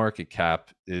combined market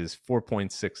cap is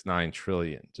 4.69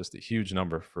 trillion, just a huge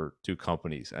number for two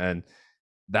companies. And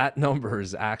that number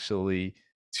is actually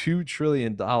 $2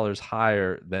 trillion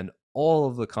higher than all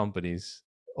of the companies,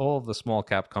 all of the small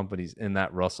cap companies in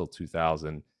that Russell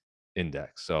 2000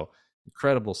 index. So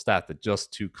incredible stat that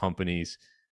just two companies,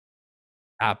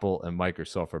 Apple and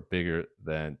Microsoft, are bigger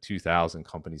than 2,000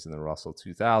 companies in the Russell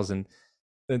 2000.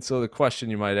 And so the question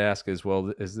you might ask is,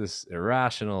 well, is this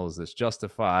irrational? Is this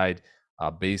justified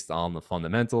based on the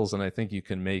fundamentals? And I think you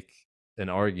can make an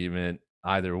argument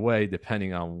either way,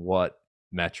 depending on what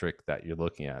metric that you're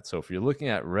looking at. So if you're looking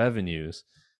at revenues,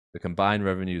 the combined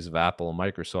revenues of Apple and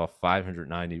Microsoft,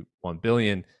 591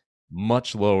 billion,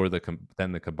 much lower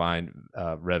than the combined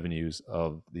revenues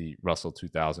of the Russell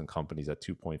 2000 companies at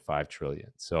 2.5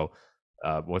 trillion. So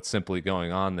what's simply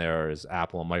going on there is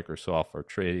Apple and Microsoft are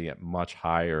trading at much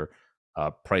higher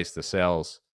price to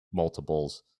sales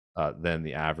multiples than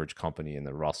the average company in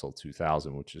the Russell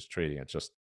 2000, which is trading at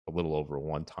just a little over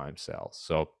one-time sales.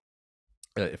 So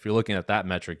if you're looking at that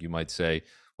metric, you might say,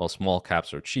 well, small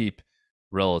caps are cheap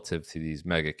relative to these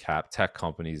mega cap tech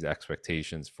companies. The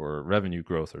expectations for revenue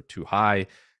growth are too high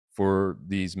for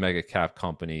these mega cap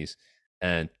companies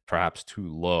and perhaps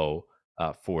too low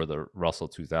for the Russell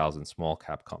 2000 small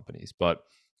cap companies. But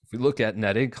if we look at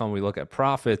net income, we look at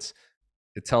profits,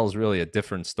 it tells really a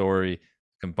different story.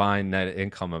 Combined net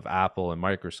income of Apple and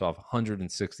Microsoft,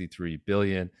 163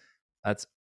 billion. That's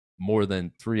more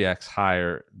than 3x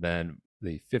higher than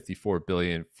the 54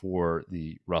 billion for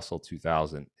the Russell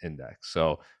 2000 index.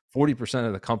 So 40%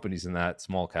 of the companies in that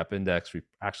small cap index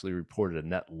actually reported a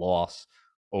net loss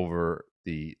over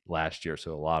the last year.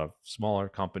 So a lot of smaller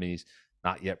companies,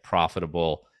 not yet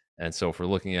profitable. And so if we're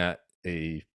looking at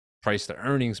a price to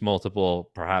earnings multiple,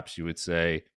 perhaps you would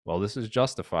say, well, this is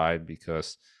justified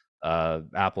because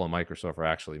Apple and Microsoft are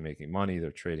actually making money.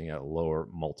 They're trading at a lower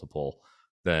multiple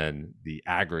than the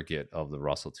aggregate of the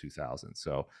Russell 2000.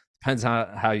 So depends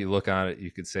how you look on it.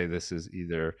 You could say this is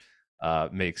either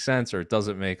makes sense or it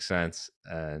doesn't make sense.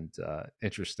 And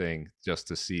interesting just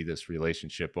to see this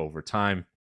relationship over time.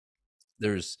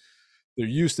 There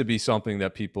used to be something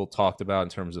that people talked about in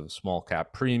terms of small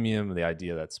cap premium, the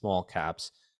idea that small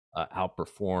caps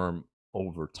outperform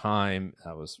over time.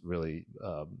 That was really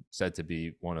said to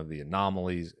be one of the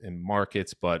anomalies in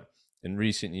markets. But in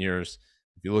recent years,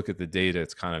 if you look at the data,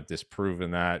 it's kind of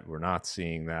disproven that. We're not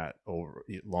seeing that over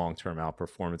long-term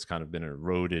outperformance kind of been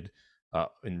eroded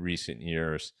in recent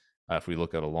years. If we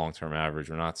look at a long-term average,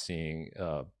 we're not seeing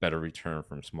better return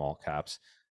from small caps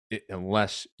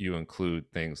unless you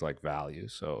include things like value.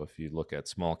 So if you look at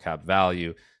small cap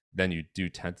value, then you do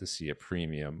tend to see a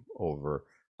premium over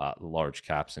large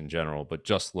caps in general. But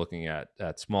just looking at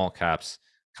small caps,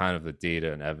 kind of the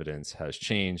data and evidence has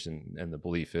changed, and the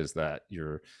belief is that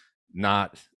you're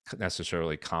not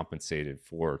necessarily compensated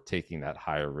for taking that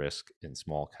higher risk in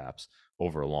small caps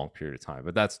over a long period of time.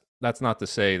 But that's not to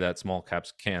say that small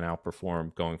caps can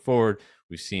outperform going forward.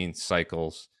 We've seen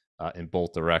cycles in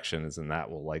both directions, and that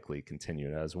will likely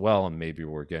continue as well. And maybe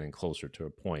we're getting closer to a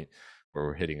point where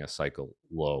we're hitting a cycle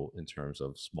low in terms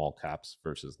of small caps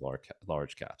versus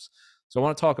large caps. So I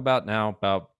want to talk about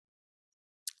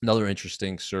another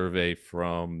interesting survey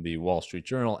from the Wall Street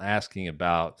Journal asking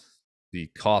about the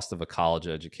cost of a college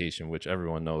education, which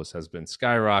everyone knows has been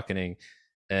skyrocketing.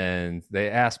 And they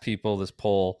asked people, this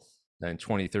poll in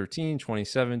 2013,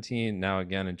 2017, now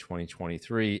again in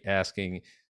 2023, asking,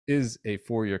 is a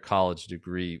four-year college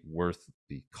degree worth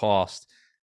the cost?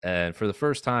 And for the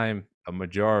first time, a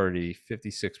majority,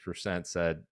 56%,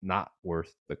 said not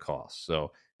worth the cost.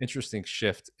 So interesting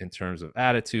shift in terms of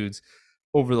attitudes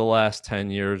over the last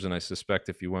 10 years. And I suspect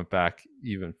if you went back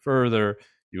even further,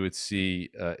 you would see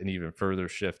an even further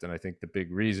shift. And I think the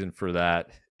big reason for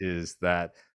that is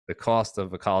that the cost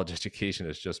of a college education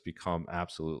has just become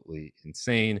absolutely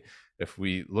insane. If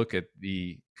we look at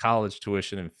the college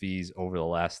tuition and fees over the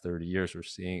last 30 years, we're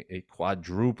seeing a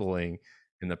quadrupling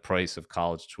in the price of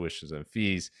college tuitions and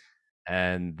fees.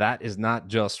 And that is not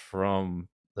just from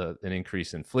an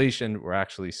increase in inflation. We're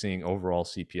actually seeing overall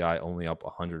CPI only up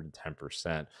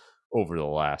 110% over the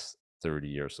last 30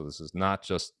 years. So this is not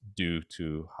just due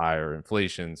to higher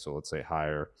inflation. So let's say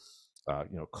higher,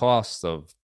 costs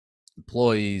of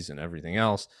employees and everything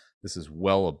else. This is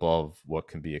well above what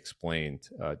can be explained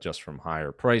just from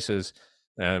higher prices.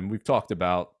 And we've talked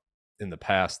about in the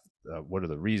past what are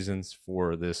the reasons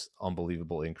for this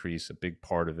unbelievable increase. A big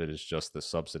part of it is just the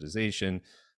subsidization,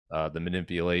 the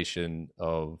manipulation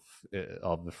of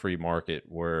the free market,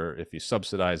 where if you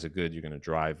subsidize a good, you're going to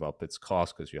drive up its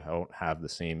cost because you don't have the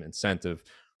same incentive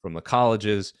from the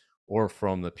colleges or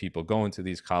from the people going to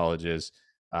these colleges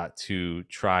to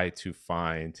try to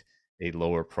find a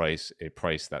lower price, a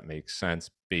price that makes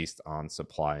sense based on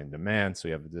supply and demand. So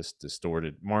you have this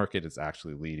distorted market. It's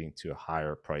actually leading to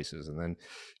higher prices. And then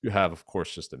you have, of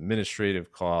course, just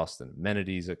administrative costs and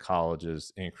amenities at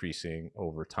colleges increasing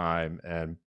over time.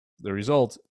 And the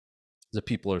result is that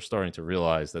people are starting to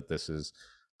realize that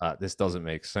this doesn't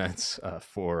make sense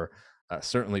for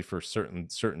certainly for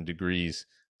certain degrees,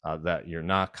 that you're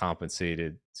not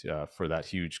compensated for that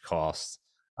huge cost,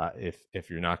 if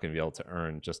you're not going to be able to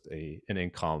earn just an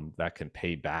income that can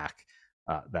pay back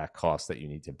that cost that you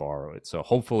need to borrow it. So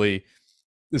hopefully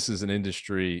this is an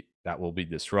industry that will be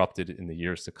disrupted in the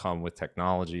years to come with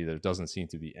technology. There doesn't seem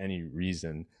to be any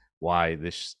reason why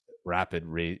this rapid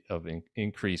rate of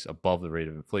increase above the rate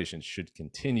of inflation should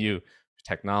continue.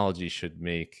 Technology should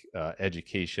make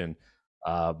education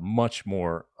much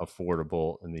more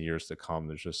affordable in the years to come.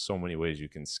 There's just so many ways you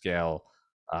can scale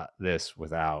this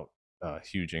without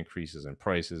huge increases in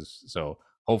prices. So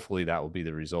hopefully that will be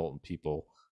the result, and people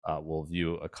will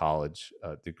view a college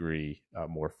degree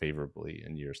more favorably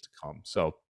in years to come.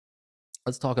 So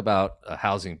let's talk about a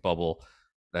housing bubble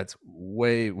that's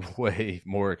way, way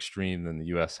more extreme than the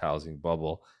US housing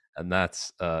bubble. And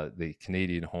that's the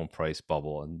Canadian home price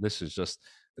bubble. And this is just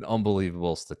an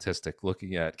unbelievable statistic.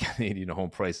 Looking at Canadian home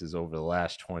prices over the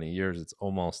last 20 years, it's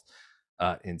almost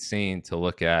insane to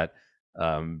look at.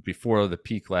 Before the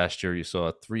peak last year, you saw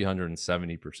a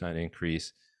 370%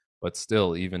 increase, but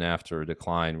still, even after a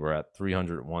decline, we're at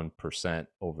 301%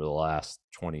 over the last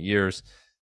 20 years.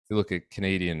 If you look at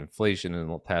Canadian inflation in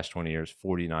the past 20 years,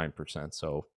 49%.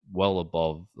 So well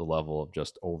above the level of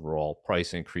just overall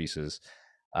price increases,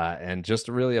 and just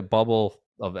really a bubble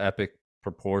of epic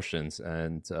proportions.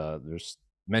 And there's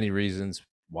many reasons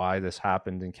why this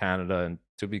happened in Canada. And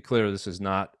to be clear, this is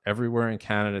not everywhere in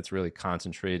Canada. It's really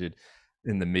concentrated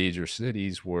in the major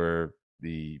cities where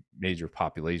the major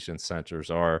population centers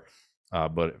are.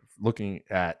 But looking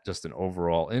at just an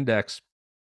overall index,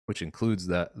 which includes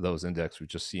those index, we've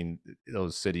just seen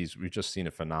those cities, we've just seen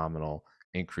a phenomenal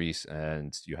increase.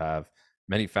 And you have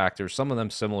many factors, some of them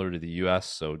similar to the US.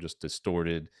 So just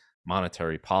distorted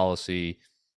monetary policy,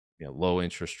 low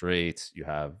interest rates. You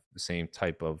have the same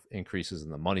type of increases in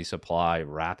the money supply,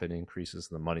 rapid increases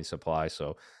in the money supply.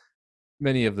 So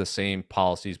many of the same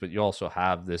policies, but you also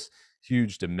have this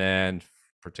huge demand,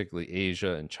 particularly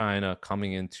Asia and China,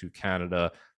 coming into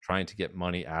Canada, trying to get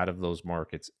money out of those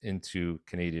markets into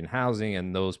Canadian housing.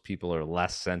 And those people are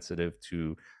less sensitive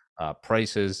to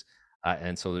prices.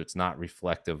 And so it's not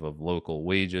reflective of local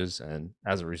wages. And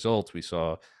as a result, we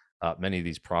saw many of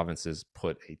these provinces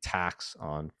put a tax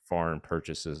on foreign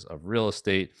purchases of real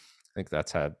estate. I think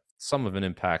that's had some of an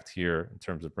impact here in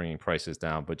terms of bringing prices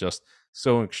down, but just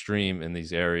so extreme in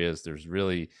these areas. There's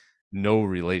really no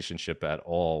relationship at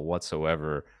all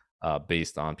whatsoever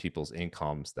based on people's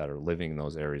incomes that are living in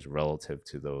those areas relative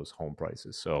to those home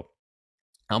prices. So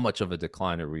how much of a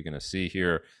decline are we going to see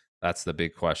here? That's the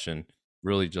big question.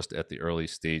 Really just at the early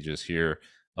stages here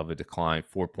of a decline,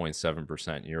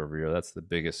 4.7% year over year. That's the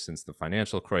biggest since the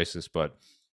financial crisis. But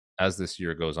as this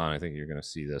year goes on, I think you're going to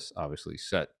see this obviously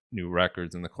set new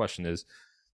records. And the question is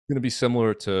going to be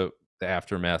similar to the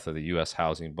aftermath of the US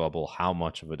housing bubble. How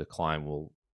much of a decline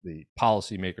will the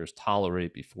policymakers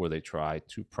tolerate before they try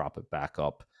to prop it back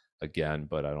up again?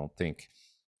 But I don't think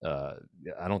a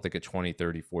 20,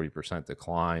 30, 40%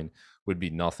 decline would be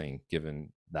nothing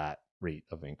given that rate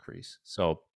of increase.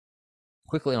 So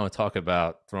quickly, I want to talk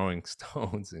about throwing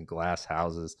stones in glass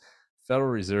houses. Federal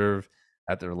Reserve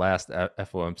at their last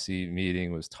FOMC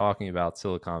meeting was talking about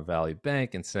Silicon Valley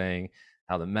Bank and saying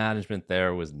how the management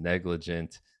there was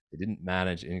negligent. They didn't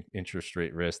manage interest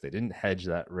rate risk. They didn't hedge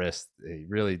that risk. They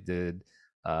really did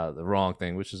the wrong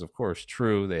thing, which is, of course,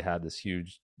 true. They had this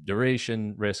huge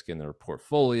duration risk in their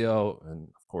portfolio. And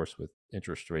of course, with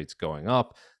interest rates going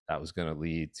up, that was going to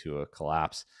lead to a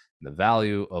collapse in the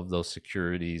value of those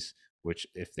securities, which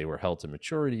if they were held to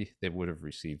maturity, they would have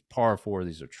received par for.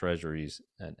 These are treasuries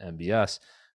and MBS.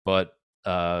 But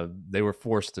they were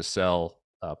forced to sell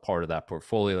part of that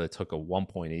portfolio. They took a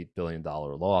 $1.8 billion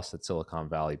loss at Silicon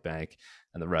Valley Bank,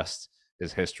 and the rest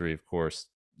is history. Of course,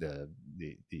 the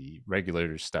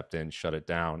regulators stepped in, shut it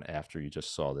down after you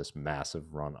just saw this massive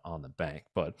run on the bank.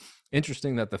 But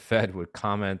interesting that the Fed would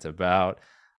comment about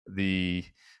the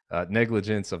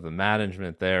negligence of the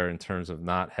management there in terms of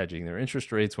not hedging their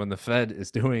interest rates when the Fed is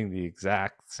doing the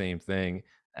exact same thing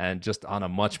and just on a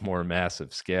much more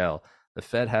massive scale. The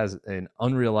Fed has an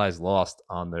unrealized loss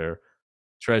on their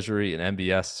Treasury and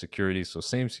MBS securities. So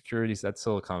same securities that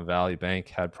Silicon Valley Bank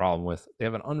had problem with. They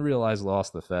have an unrealized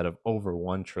loss to the Fed of over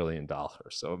 $1 trillion.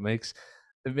 So it makes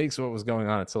it makes what was going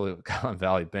on at Silicon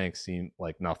Valley Bank seem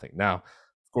like nothing. Now,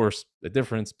 of course, the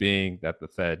difference being that the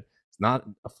Fed is not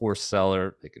a forced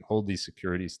seller; they can hold these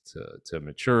securities to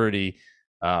maturity.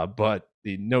 But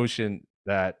the notion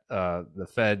that the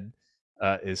Fed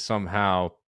is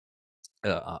somehow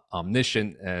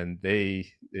omniscient and they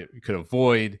could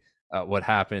avoid what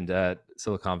happened at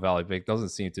Silicon Valley Bank doesn't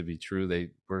seem to be true. They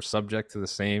were subject to the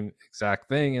same exact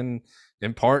thing, and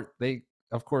in part, they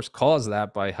of course caused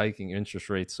that by hiking interest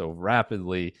rates so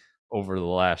rapidly over the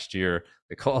last year.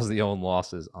 They caused the own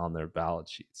losses on their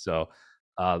balance sheet. So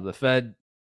the Fed,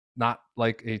 not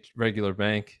like a regular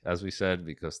bank, as we said,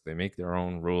 because they make their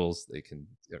own rules. They can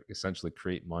essentially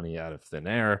create money out of thin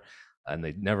air, and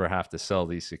they never have to sell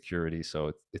these securities.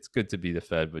 So it's good to be the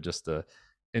Fed, but just a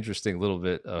interesting little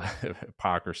bit of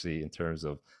hypocrisy in terms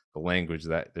of the language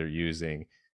that they're using,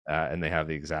 and they have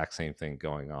the exact same thing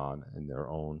going on in their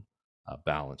own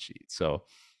balance sheet. So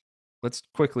let's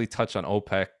quickly touch on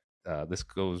OPEC.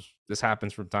 This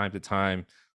happens from time to time.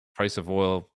 Price of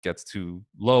oil gets too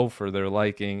low for their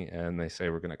liking, and they say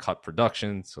we're going to cut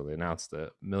production. So they announced a 1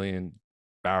 million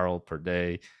barrel per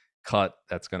day cut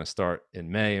that's going to start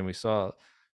in May, and we saw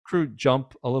crude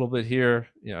jump a little bit here.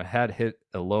 It had hit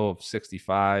a low of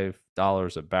 $65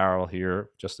 a barrel here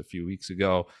just a few weeks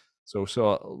ago. So we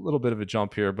saw a little bit of a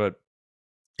jump here, but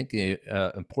I think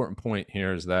the important point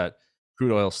here is that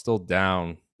crude oil is still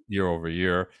down year over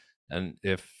year. And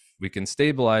if we can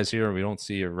stabilize here and we don't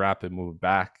see a rapid move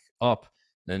back up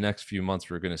in the next few months,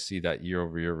 we're going to see that year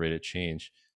over year rate of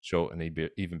change show an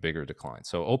even bigger decline.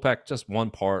 So OPEC, just one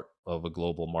part of a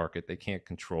global market. They can't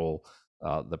control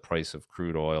the price of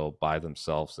crude oil by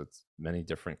themselves. It's many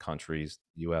different countries,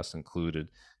 US included,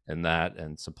 in that,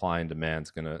 and supply and demand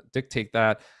is going to dictate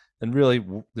that. And really,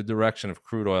 the direction of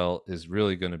crude oil is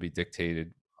really going to be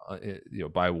dictated,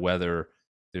 by whether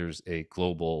there's a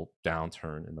global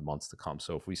downturn in the months to come.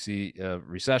 So if we see a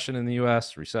recession in the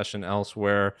U.S., recession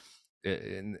elsewhere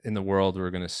in the world, we're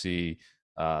going to see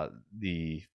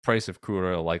the price of crude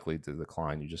oil likely to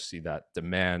decline. You just see that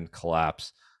demand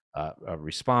collapse. A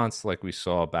response like we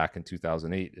saw back in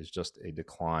 2008 is just a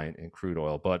decline in crude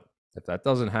oil. But if that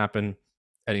doesn't happen,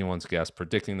 anyone's guess.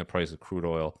 Predicting the price of crude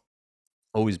oil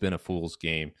always been a fool's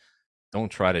game. Don't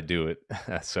try to do it.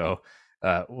 So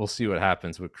we'll see what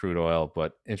happens with crude oil,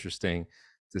 but interesting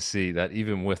to see that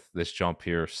even with this jump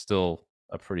here, still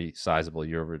a pretty sizable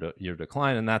year-over-year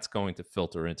decline, and that's going to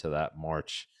filter into that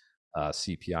March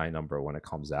CPI number when it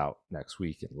comes out next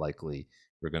week, and likely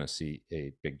we're going to see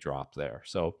a big drop there.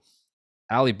 So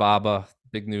Alibaba,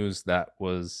 big news that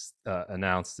was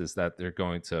announced is that they're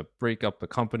going to break up the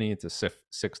company into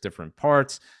six different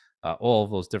parts. All of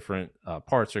those different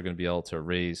parts are going to be able to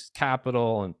raise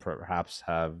capital and perhaps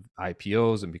have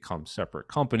IPOs and become separate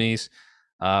companies.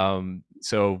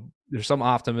 So there's some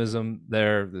optimism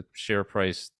there. The share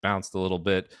price bounced a little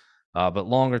bit. But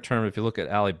longer term, if you look at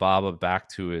Alibaba back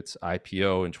to its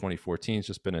IPO in 2014, it's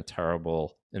just been a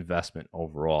terrible investment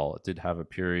overall. It did have a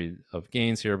period of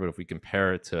gains here, but if we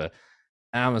compare it to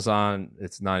Amazon,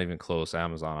 it's not even close.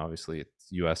 Amazon, obviously, it's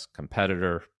U.S.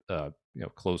 competitor,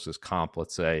 closest comp,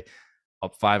 let's say,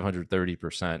 up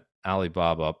 530%.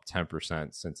 Alibaba up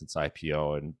 10% since its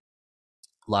IPO, and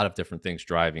a lot of different things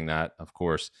driving that. Of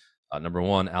course, number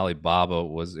one, Alibaba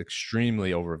was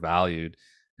extremely overvalued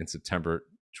in September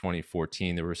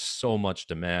 2014. There was so much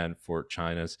demand for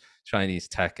Chinese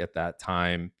tech at that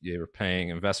time.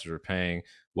 Investors were paying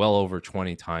well over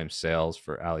 20 times sales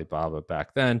for Alibaba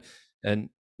back then. And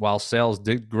while sales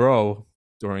did grow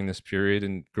during this period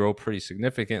and grow pretty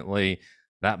significantly,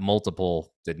 that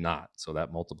multiple did not. So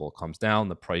that multiple comes down.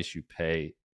 The price you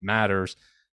pay matters.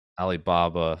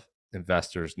 Alibaba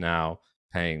investors now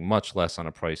paying much less on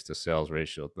a price to sales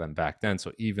ratio than back then.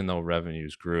 So even though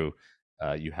revenues grew,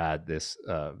 you had this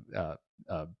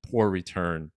poor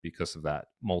return because of that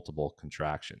multiple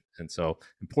contraction. And so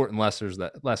important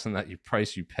lesson that your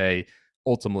price you pay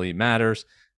ultimately matters.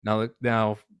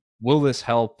 Now, will this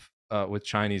help with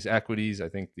Chinese equities? I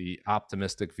think the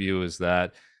optimistic view is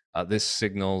that this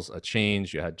signals a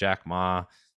change. You had Jack Ma,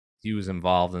 he was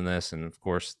involved in this, and of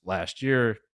course, last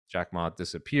year Jack Ma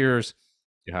disappears.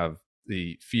 You have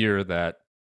the fear that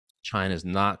China is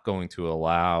not going to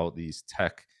allow these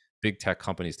big tech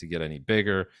companies to get any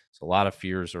bigger. So a lot of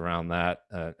fears around that,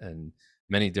 and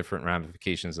many different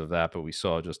ramifications of that. But we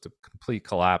saw just a complete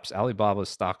collapse. Alibaba's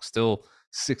stock still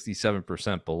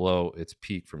 67% below its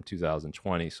peak from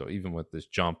 2020. So even with this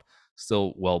jump,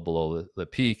 still well below the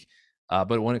peak.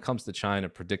 But when it comes to China,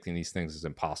 predicting these things is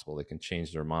impossible. They can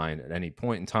change their mind at any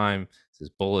point in time. Is this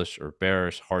bullish or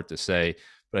bearish? Hard to say.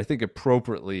 But I think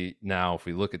appropriately now, if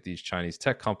we look at these Chinese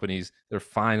tech companies, they're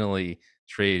finally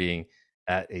trading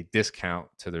at a discount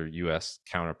to their US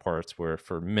counterparts, where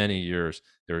for many years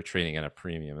they were trading at a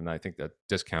premium. And I think that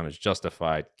discount is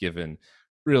justified given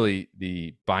really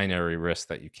the binary risk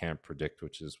that you can't predict,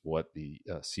 which is what the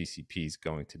CCP is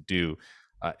going to do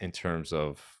in terms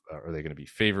of are they going to be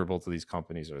favorable to these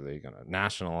companies? Are they going to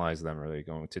nationalize them? Are they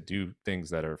going to do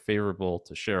things that are favorable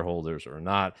to shareholders or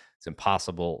not? It's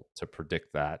impossible to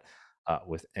predict that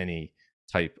with any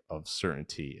type of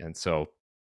certainty. And so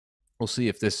we'll see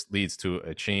if this leads to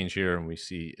a change here and we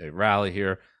see a rally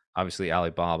here. Obviously,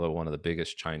 Alibaba, one of the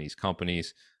biggest Chinese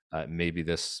companies, maybe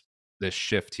this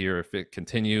shift here, if it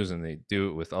continues and they do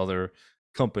it with other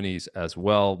companies as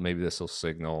well, maybe this will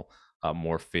signal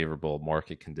more favorable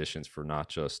market conditions for not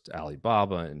just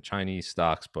Alibaba and Chinese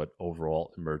stocks, but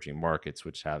overall emerging markets,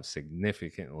 which have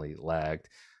significantly lagged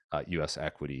U.S.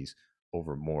 equities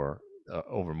over more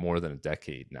than a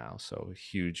decade now. So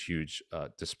huge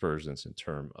dispersions in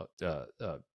terms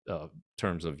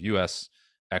of U.S.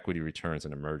 equity returns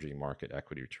and emerging market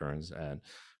equity returns. And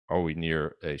are we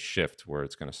near a shift where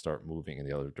it's going to start moving in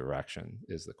the other direction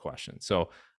is the question.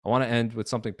 So I want to end with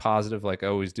something positive like I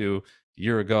always do. A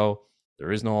year ago,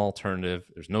 there is no alternative.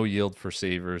 There's no yield for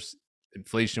savers.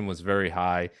 Inflation was very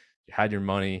high. You had your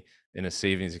money in a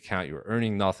savings account. You were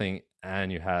earning nothing,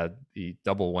 and you had the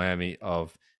double whammy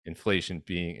of inflation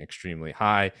being extremely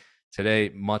high.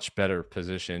 Today, much better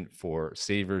position for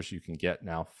savers. You can get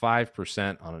now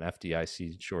 5% on an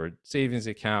FDIC insured savings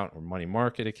account or money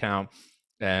market account,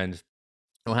 and you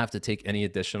don't have to take any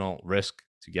additional risk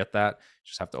to get that. You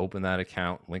just have to open that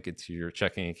account, link it to your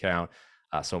checking account.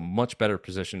 So much better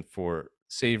position for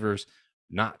savers.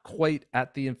 Not quite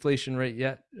at the inflation rate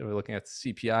yet. We're looking at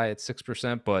the CPI at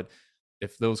 6%, but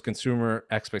if those consumer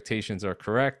expectations are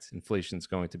correct, inflation is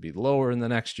going to be lower in the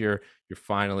next year. You're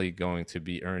finally going to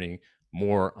be earning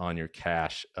more on your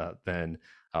cash than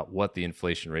what the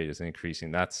inflation rate is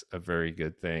increasing. That's a very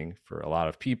good thing for a lot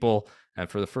of people. And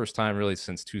for the first time, really,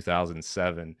 since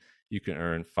 2007, you can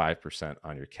earn 5%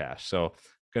 on your cash. So I'm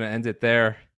going to end it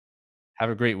there. Have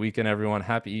a great weekend, everyone.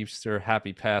 Happy Easter,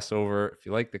 happy Passover. If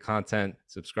you like the content,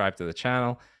 subscribe to the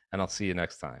channel, and I'll see you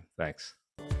next time. Thanks.